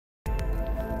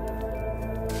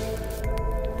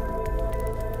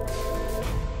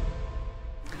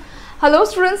Hello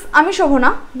students, আমি শোভনা।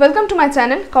 Welcome to my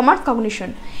channel commerce cognition.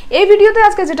 এই ভিডিওতে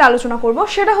আজকে যেটা আলোচনা করব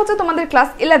সেটা হচ্ছে তোমাদের ক্লাস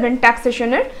 11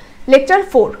 ট্যাক্সেশনের লেকচার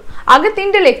 4। আগে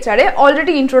 3টে লেকচারে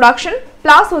অলরেডি ইন্ট্রোডাকশন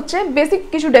প্লাস হচ্ছে বেসিক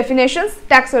কিছু ডেফিনেশনস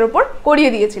ট্যাক্সের উপর করিয়ে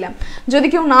দিয়েছিলাম। যদি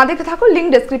কেউ না দেখে থাকো লিঙ্ক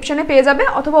ডেসক্রিপশনে পেয়ে যাবে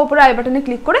অথবা উপরে আই বাটনে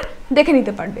ক্লিক করে দেখে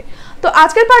নিতে পারবে। তো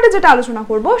আজকের পার্টে যেটা আলোচনা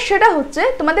করব সেটা হচ্ছে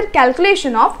তোমাদের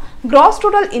calculation of gross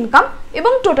total income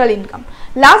এবং টোটাল ইনকাম।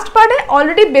 লাস্ট পার্টে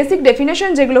অলরেডি বেসিক ডেফিনেশন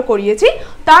যেগুলো করিয়েছি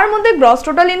তার মধ্যে গ্রস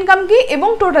টোটাল ইনকাম কি এবং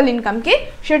টোটাল ইনকাম কি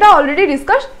সেটা অলরেডি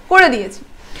ডিসকাস করে দিয়েছি।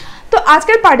 তো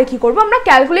আজকের পার্টে কি করব, আমরা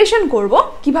ক্যালকুলেশন করব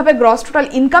কিভাবে গ্রস টোটাল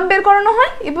ইনকাম বের করানো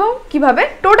হয় এবং কিভাবে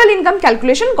টোটাল ইনকাম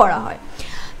ক্যালকুলেশন করা হয়।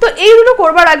 তো এই দুটো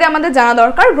করবার আগে আমাদের জানা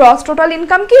দরকার গ্রস টোটাল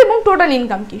ইনকাম কি এবং টোটাল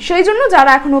ইনকাম কি। সেই জন্য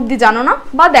যারা এখন অবধি জানো না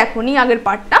বা দেখোনি আগের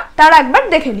পার্টটা, তারা একবার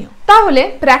দেখে নিও। তাহলে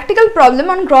practical problem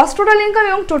on gross total income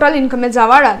এবং টোটাল ইনকামে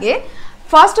যাওয়ার আগে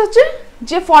ফার্স্ট হচ্ছে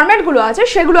যে ফরম্যাটগুলো আছে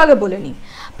সেগুলো আগে বলে নিই।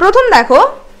 প্রথম দেখো,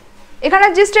 এখানে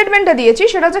যে স্টেটমেন্টটা দিয়েছি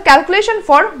সেটা হচ্ছে calculation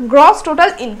for gross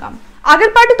total income.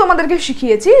 আগের পার্টে তোমাদেরকে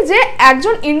শিখিয়েছি যে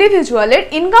একজন ইন্ডিভিজুয়ালের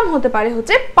ইনকাম হতে পারে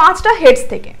হচ্ছে 5টা হেডস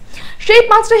থেকে। সেই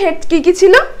 5টা হেড কি কি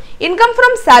ছিল? Income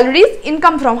from salaries,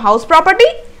 income from house property,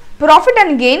 profit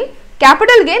and gain,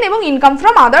 capital gain এবং ইনকাম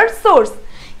ফ্রম আদার সোর্স।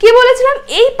 কি বলেছিলাম,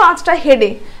 এই 5টা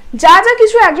হেডে যা যা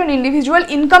কিছু একজন ইন্ডিভিজুয়াল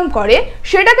ইনকাম করে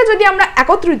সেটাকে যদি আমরা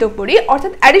একত্রিত করি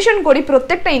অর্থাৎ অ্যাডিশন করি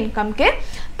প্রত্যেকটা ইনকামকে,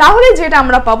 তাহলে যেটা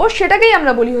আমরা পাবো সেটাকেই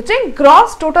আমরা বলি হচ্ছে গ্রস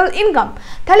টোটাল ইনকাম।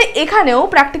 তাহলে এখানেও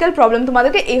প্র্যাকটিক্যাল প্রবলেম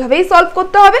তোমাদেরকে এইভাবেই সলভ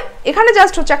করতে হবে। এখানে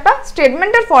জাস্ট হচ্ছে একটা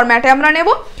স্টেটমেন্টের ফরম্যাটে আমরা নেব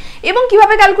এবং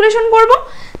কিভাবে ক্যালকুলেশন করব,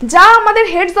 যা আমাদের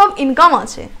হেডস অফ ইনকাম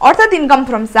আছে অর্থাৎ income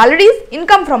from salaries,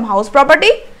 income from house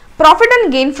property, profit and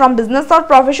gain from business or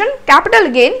profession, capital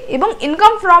gain এবং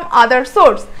ইনকাম ফ্রম আদার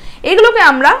সোর্স, এগুলোকে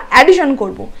আমরা অ্যাডিশন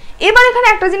করব। এবার এখানে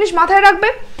একটা জিনিস মাথায় রাখবে,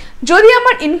 যদি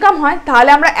আমার ইনকাম হয় তাহলে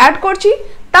আমরা অ্যাড করছি,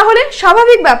 তাহলে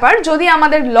স্বাভাবিক ব্যাপার যদি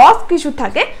আমাদের লস কিছু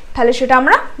থাকে তাহলে সেটা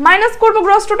আমরা মাইনাস করব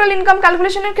গ্রস টোটাল ইনকাম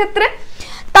ক্যালকুলেশনের ক্ষেত্রে।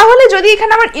 তাহলে যদি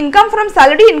এখানে আমার income from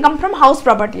salary, income from house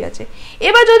property আছে,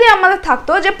 এবার যদি আমাদের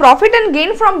থাকতো যে profit and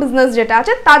gain from business যেটা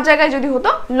আছে তার জায়গায় যদি হতো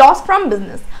লস ফ্রম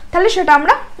বিজনেস, তাহলে সেটা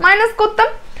আমরা মাইনাস করতাম।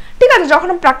 ঠিক আছে, যখন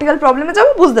প্র্যাকটিক্যাল প্রবলেমে যাবো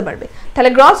বুঝতে পারবে। তাহলে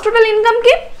গ্রস টোটাল ইনকাম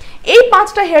কি? এই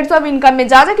 5টা হেডস অফ ইনকামে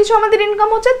যা যা কিছু আমাদের ইনকাম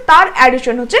হচ্ছে তার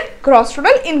অ্যাডিশন হচ্ছে গ্রস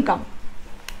টোটাল ইনকাম।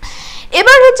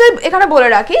 এবার হচ্ছে এখানে বলে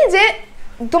রাখি যে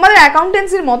তোমাদের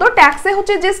অ্যাকাউন্টেন্সির মতো ট্যাক্সে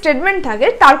হচ্ছে যে স্টেটমেন্ট থাকে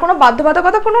তার কোনো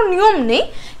বাধ্যবাধকতা, কোনো নিয়ম নেই,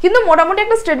 কিন্তু মোটামুটি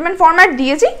একটা স্টেটমেন্ট ফরম্যাট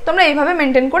দিয়েছি, তোমরা এইভাবে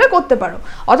মেনটেন করে করতে পারো।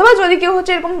 অথবা যদি কেউ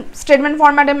হচ্ছে এরকম স্টেটমেন্ট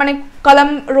ফরম্যাটে মানে কলাম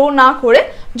রো না করে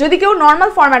যদি কেউ নর্মাল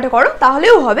ফরম্যাটে করো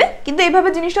তাহলেও হবে, কিন্তু এইভাবে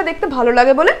জিনিসটা দেখতে ভালো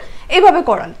লাগে বলে এইভাবে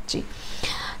করাচ্ছি।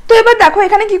 তো এবার দেখো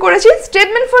এখানে কি করেছি,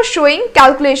 statement for showing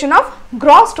calculation of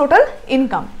gross total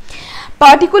income,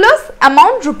 particulars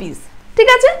amount rupees. ঠিক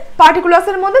আছে,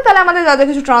 পার্টিকুলার্সের মধ্যে তাহলে আমাদের যা যা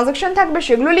কিছু ট্রানজাকশন থাকবে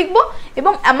সেগুলো লিখবো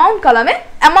এবং অ্যামাউন্ট কলামে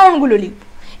অ্যামাউন্টগুলো লিখবো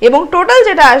এবং টোটাল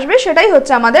যেটা আসবে সেটাই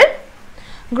হচ্ছে আমাদের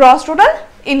গ্রস টোটাল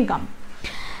ইনকাম।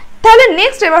 তাহলে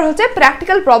নেক্সট এবার হচ্ছে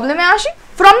প্র্যাকটিক্যাল প্রবলেমে আসি।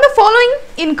 From the following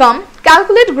income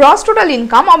calculate gross total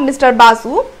income of mister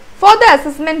Basu for the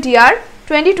assessment ইয়ার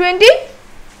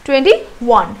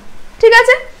 2020-21। ঠিক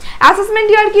আছে, অ্যাসেসমেন্ট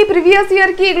ইয়ার কি, প্রিভিয়াস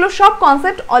ইয়ার কি, এগুলো সব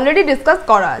কনসেপ্ট অলরেডি ডিসকাস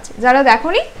করা আছে, যারা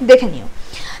দেখোনি দেখে নিও।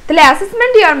 তাহলে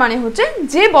অ্যাসেসমেন্ট ইয়ার মানে হচ্ছে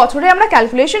যে বছরে আমরা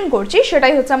ক্যালকুলেশন করছি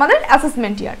সেটাই হচ্ছে আমাদের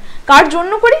অ্যাসেসমেন্ট ইয়ার। কার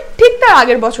জন্য করি? ঠিক তার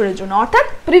আগের বছরের জন্য, অর্থাৎ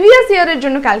প্রিভিয়াস ইয়ারের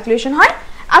জন্য ক্যালকুলেশন হয়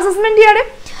অ্যাসেসমেন্ট ইয়ারে।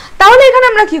 তাহলে এখানে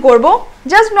আমরা কি করব,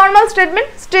 just normal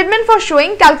statement for showing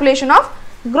calculation of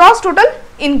gross total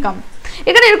income.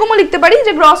 এখানে এরকমও লিখতে পারি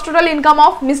যে gross total income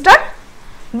of mister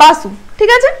Basu. ঠিক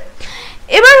আছে,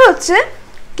 এবার হচ্ছে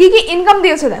কি কি ইনকাম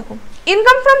দিয়েছে দেখো।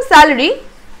 Income from salary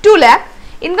 2 lakh,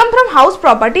 income from house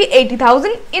property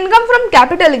 80,000, income from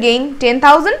capital gain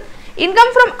 10,000, income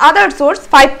from other source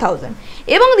 5,000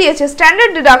 এবং দিয়েছে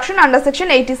standard deduction under section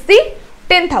 80C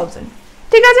 10,000।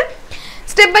 ঠিক আছে,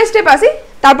 স্টেপ বাই স্টেপ আসি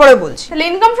তারপরে বলছি। তাহলে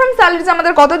ইনকাম ফ্রম স্যালারিজ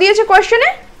আমাদের কত দিয়েছে কোয়েশ্চেনে?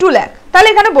 2 লাখ, তাহলে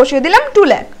এখানে বসিয়ে দিলাম 2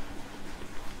 লাখ।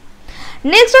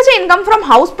 নেক্সট আছে ইনকাম ফ্রম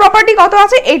হাউস প্রপার্টি কত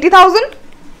আছে? 80,000।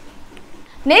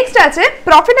 নেক্সট আছে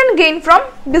profit and gain from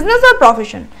business or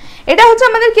profession, এটা হচ্ছে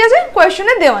আমাদের কি আছে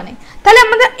কোয়েশ্চেনে দেওয়া নেই, তাহলে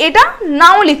আমরা এটা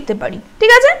নাও লিখতে পারি।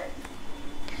 ঠিক আছে,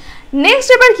 নেক্সট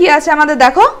এবার কি আছে আমাদের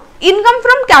দেখো, ইনকাম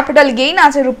ফ্রম ক্যাপিটাল গেইন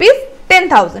আছে রুপিস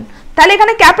 10,000, তাহলে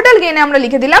এখানে ক্যাপিটাল গেইনে আমরা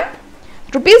লিখে দিলাম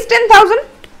রুপিস 10,000।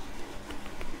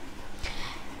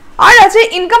 আর আছে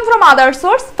ইনকাম ফ্রম আদার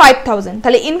সোর্স 5,000,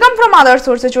 তাহলে ইনকাম ফ্রম আদার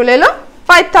সোর্সে চলে এলো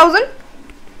 5,000।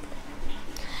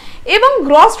 এবং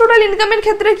গ্রস টোটাল ইনকামের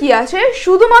ক্ষেত্রে কি আছে,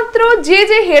 শুধুমাত্র যে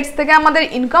যে হেডস থেকে আমাদের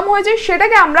ইনকাম হয়েছে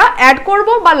সেটাকে আমরা অ্যাড করব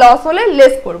বা লস হলে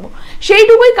লেস করব,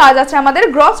 সেইটুকুই কাজ আছে আমাদের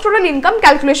গ্রস টোটাল ইনকাম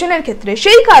ক্যালকুলেশনের ক্ষেত্রে।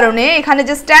 সেই কারণে এখানে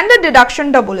যে স্ট্যান্ডার্ড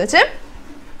ডিডাকশনটা বলেছে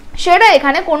সেটা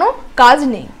এখানে কোনো কাজ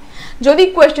নেই। যদি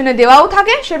কোয়েশ্চেনে দেওয়াও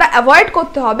থাকে সেটা অ্যাভয়েড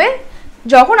করতে হবে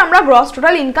যখন আমরা গ্রস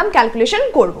টোটাল ইনকাম ক্যালকুলেশন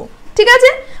করব। ঠিক আছে,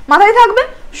 মাথায় থাকবে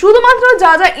শুধুমাত্র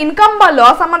যা যা ইনকাম বা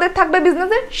লস আমাদের থাকবে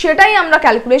বিজনেসে সেটাই আমরা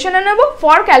ক্যালকুলেশনে নেব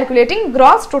for calculating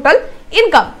gross total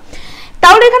income.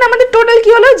 তাহলে এখানে আমাদের টোটাল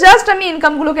কি হলো, জাস্ট আমি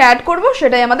ইনকামগুলোকে অ্যাড করব,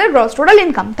 সেটাই আমাদের গ্রস টোটাল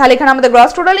ইনকাম। তাহলে এখানে আমাদের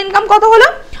গ্রস টোটাল ইনকাম কত হলো,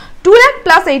 2 লাখ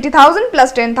প্লাস 80,000 প্লাস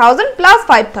 10,000 প্লাস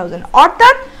 5,000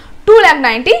 অর্থাৎ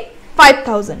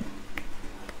 2,95,000।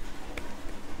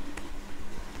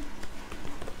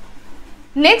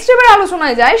 নেক্সট এবার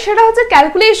আলোচনায় যায়, সেটা হচ্ছে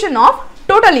ক্যালকুলেশন অফ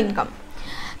টোটাল ইনকাম।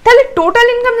 তাহলে টোটাল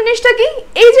ইনকাম জিনিসটা কি,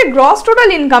 এই যে গ্রস টোটাল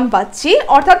ইনকাম পাচ্ছি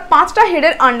অর্থাৎ 5টা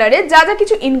হেডের আন্ডারে যা যা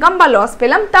কিছু ইনকাম বা লস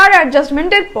পেলাম তার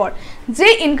অ্যাডজাস্টমেন্টের পর যে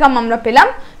ইনকাম আমরা পেলাম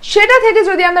সেটা থেকে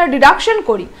যদি আমরা ডিডাকশন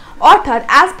করি, অর্থাৎ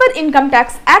as per income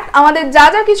tax act আমাদের যা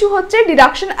যা কিছু হচ্ছে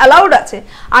ডিডাকশন অ্যালাউড আছে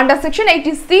under section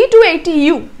 80C two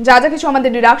 80U, যা যা কিছু আমাদের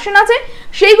ডিডাকশন আছে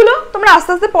সেইগুলো তোমরা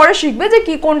আস্তে আস্তে পরে শিখবে যে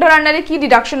কি কোনটার আন্ডারে কি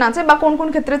ডিডাকশন আছে বা কোন কোন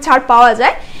ক্ষেত্রে ছাড় পাওয়া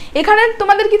যায়। এখানে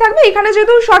তোমাদের কি থাকবে, এখানে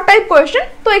যেহেতু শর্ট টাইপ কোয়েশ্চেন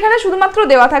তো এখানে শুধুমাত্র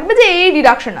দেওয়া থাকবে যে এই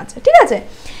ডিডাকশন আছে। ঠিক আছে,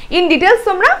 ইন ডিটেলস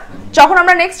তোমরা যখন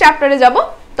আমরা নেক্সট চ্যাপ্টারে যাব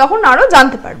তখন আরো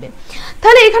জানতে পারবে।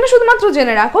 তাহলে এখানে শুধুমাত্র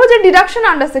জেনে রাখো যে deduction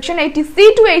under section 80C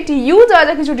two 80U যা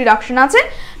যা কিছু ডিডাকশন আছে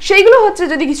সেইগুলো হচ্ছে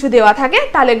যদি কিছু দেওয়া থাকে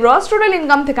তাহলে গ্রস টোটাল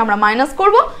ইনকাম থেকে আমরা মাইনাস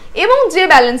করব এবং যে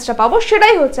ব্যালেন্সটা পাবো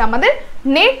সেটাই হচ্ছে আমাদের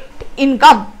নেট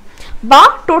ইনকাম বা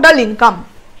টোটাল ইনকাম।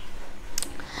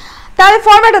 তাহলে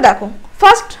ফরম্যাটে দেখো,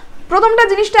 ফার্স্ট প্রথমটা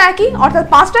জিনিসটা একই, অর্থাৎ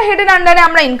 5টা হেডের আন্ডারে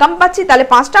আমরা ইনকাম পাচ্ছি, তাহলে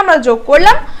 5টা আমরা যোগ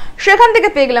করলাম, সেখান থেকে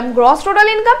পেয়ে গেলাম গ্রস টোটাল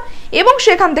ইনকাম এবং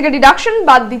সেখান থেকে ডিডাকশন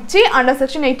বাদ দিচ্ছি under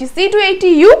section 80C two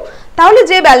 80U, তাহলে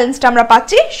যে ব্যালেন্সটা আমরা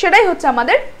পাচ্ছি সেটাই হচ্ছে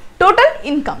আমাদের টোটাল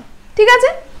ইনকাম। ঠিক আছে,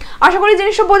 আশা করি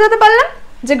জিনিসটা বোঝাতে পারলাম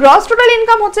যে গ্রস টোটাল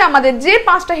ইনকাম হচ্ছে আমাদের যে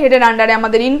 5টা হেডের আন্ডারে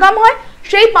আমাদের ইনকাম হয়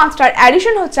সেই 5টার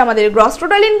অ্যাডিশন হচ্ছে আমাদের গ্রস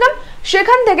টোটাল ইনকাম,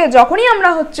 সেখান থেকে যখনই আমরা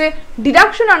হচ্ছে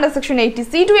deduction under section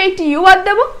 80C two 80U বাদ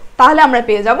দেবো তাহলে আমরা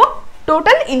পেয়ে যাব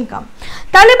টোটাল ইনকাম।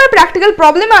 তাহলে এবার প্র্যাকটিক্যাল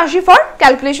প্রবলেমে আসি for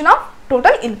calculation of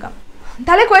total income.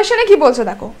 তাহলে কোয়েশ্চেনে কি বলছে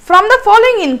দেখো, from the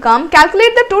following income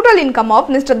calculate the total income of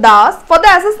mister Das for the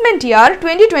assessment ইয়ার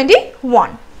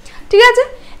 2021। ঠিক আছে,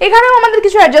 এখানেও আমাদের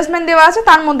কিছু অ্যাডজাস্টমেন্ট দেওয়া আছে,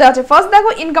 তার মধ্যে আছে ফার্স্ট দেখো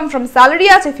ইনকাম ফ্রম স্যালারি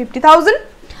আছে 50,000,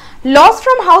 লস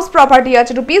ফ্রম হাউস প্রপার্টি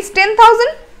আছে ₹10,000,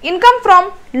 income from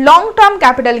long term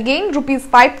capital gain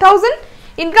 ₹5,000,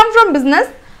 income from business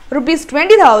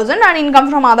 ₹20,000 R income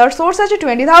from other source আছে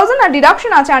 20,000 আর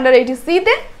ডিডাকশন আছে আন্ডার 80C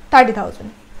তে 30,000।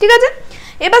 ঠিক আছে,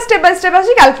 এবার স্টেপ বাই স্টেপ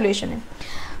আসি ক্যালকুলেশনে।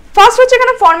 ফার্স্ট হচ্ছে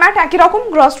এখানে ফরম্যাট একই রকম,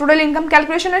 গ্রস টোটাল ইনকাম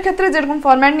ক্যালকুলেশনের ক্ষেত্রে যেরকম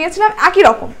ফরম্যাট নিয়েছিলাম একই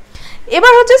রকম।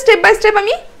 এবার হচ্ছে স্টেপ বাই স্টেপ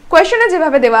আমি কোয়েশ্চেনে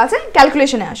যেভাবে দেওয়া আছে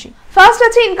ক্যালকুলেশনে আসি। ফার্স্ট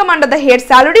আছে income under the head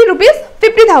salary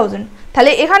 ₹50,000,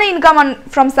 তাহলে এখানে ইনকাম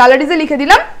ফ্রম স্যালারিজে লিখে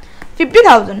দিলাম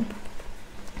 50,000।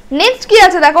 নেক্সট কি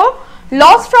আছে দেখো,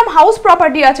 লস ফ্রম হাউস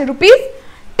প্রপার্টি আছে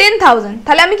 ₹10,000,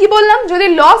 তাহলে আমি কি বললাম যদি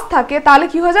লস থাকে তাহলে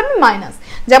কি হয়ে যাবে মাইনাস,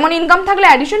 যেমন ইনকাম থাকলে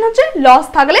অ্যাডিশন হচ্ছে, লস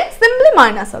থাকলে সিম্পলি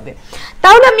মাইনাস হবে।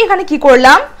 তাহলে আমি এখানে কি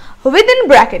করলাম, উইদিন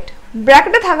ব্র্যাকেট,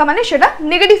 ব্র্যাকেটে থাকা মানে সেটা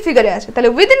নেগেটিভ ফিগারে আছে, তাহলে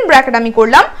উইদিন ব্র্যাকেট আমি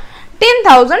করলাম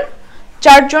 10,000,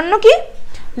 যার জন্য কি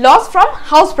loss from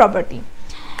house property.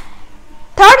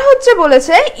 Third হচ্ছে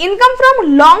বলেছে income from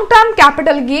long term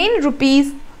capital gain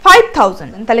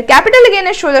 ₹5,000, তাহলে ক্যাপিটাল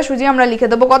গেইনের সোজাসুজি আমরা লিখে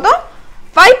দেবো কত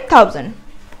 5,000।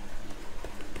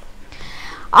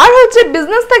 আর হচ্ছে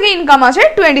বিজনেস থেকে ইনকাম আছে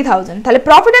 20,000, তাহলে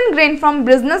profit and gain from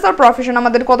business R profession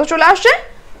আমাদের কত চলে আসছে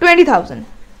 20,000।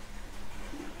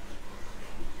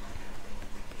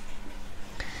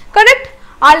 কারেক্ট।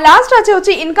 আর লাস্ট আছে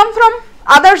হচ্ছে ইনকাম ফ্রম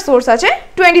আদার সোর্স আছে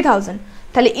 20,000,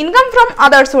 তাহলে ইনকাম ফ্রম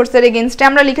আদার সোর্সের এগেইনস্টে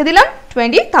আমরা লিখে দিলাম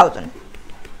 20,000।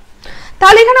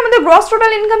 তাহলে এখানে আমাদের গ্রস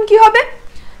টোটাল ইনকাম কি হবে,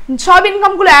 সব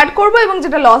ইনকামগুলো অ্যাড করব এবং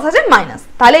যেটা লস আছে মাইনাস।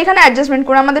 তাহলে এখানে অ্যাডজাস্টমেন্ট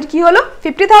করে আমাদের কি হলো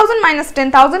 50,000 মাইনাস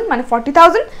 10,000 মানে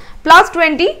 40,000 প্লাস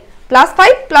 20 প্লাস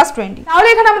 5 প্লাস 20, তাহলে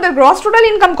এখানে আমাদের গ্রস টোটাল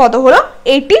ইনকাম কত হলো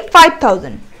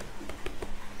 85,000।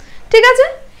 ঠিক আছে,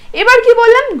 এবার কি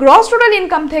বললাম, গ্রস টোটাল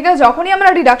ইনকাম থেকে যখনই আমরা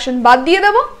ডিডাকশন বাদ দিয়ে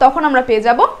দেব তখন আমরা পেয়ে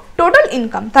যাব টোটাল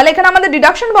ইনকাম। তাহলে এখানে আমাদের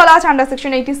ডিডাকশন বলা আছে আন্ডার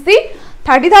সেকশন 80C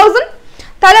 30,000,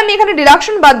 তাহলে আমি এখানে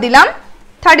ডিডাকশন বাদ দিলাম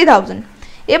 30,000।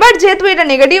 এবার যেহেতু এটা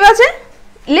নেগেটিভ আছে,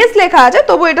 লেস লেখা আছে,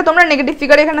 তবু এটা তোমরা নেগেটিভ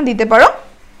ফিগার এখানে দিতে পারো,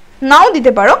 নাও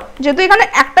দিতে পারো, যেহেতু এখানে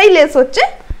একটাই লেস হচ্ছে।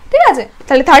 ঠিক আছে,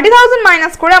 তাহলে 30,000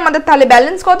 মাইনাস করে আমাদের তাহলে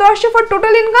ব্যালেন্স কত আসছে ফর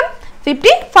টোটাল ইনকাম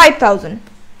 55,000।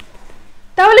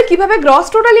 তাহলে কিভাবে গ্রস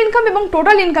টোটাল ইনকাম এবং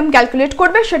টোটাল ইনকাম ক্যালকুলেট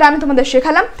করবে সেটা আমি তোমাদের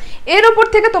শেখালাম। এর উপর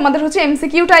থেকে তোমাদের হচ্ছে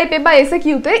এমসিকিউ টাইপে বা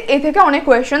এসএকিউতে এ থেকে অনেক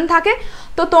কোয়েশ্চেন থাকে,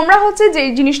 তো তোমরা হচ্ছে যে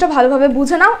জিনিসটা ভালোভাবে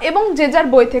বুঝে নাও এবং যে যার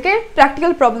বই থেকে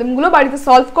প্র্যাকটিক্যাল প্রবলেমগুলো বাড়িতে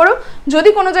সলভ করো। যদি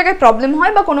কোনো জায়গায় প্রবলেম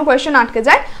হয় বা কোনো কোয়েশ্চেন আটকে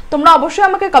যায় তোমরা অবশ্যই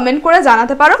আমাকে কমেন্ট করে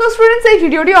জানাতে পারো। তো স্টুডেন্টস, এই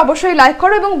ভিডিওটি অবশ্যই লাইক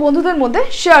করো এবং বন্ধুদের মধ্যে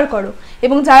শেয়ার করো,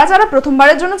 এবং যারা যারা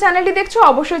প্রথমবারের জন্য চ্যানেলটি দেখছো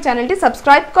অবশ্যই চ্যানেলটি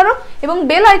সাবস্ক্রাইব করো এবং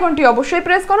বেল আইকনটি অবশ্যই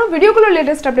প্রেস করো ভিডিওগুলোর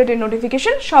লেটেস্ট আপডেটের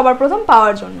নোটিফিকেশন সবার প্রথম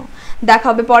পাওয়ার জন্য। দেখা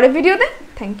হবে পরের ভিডিওতে।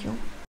 Thank you.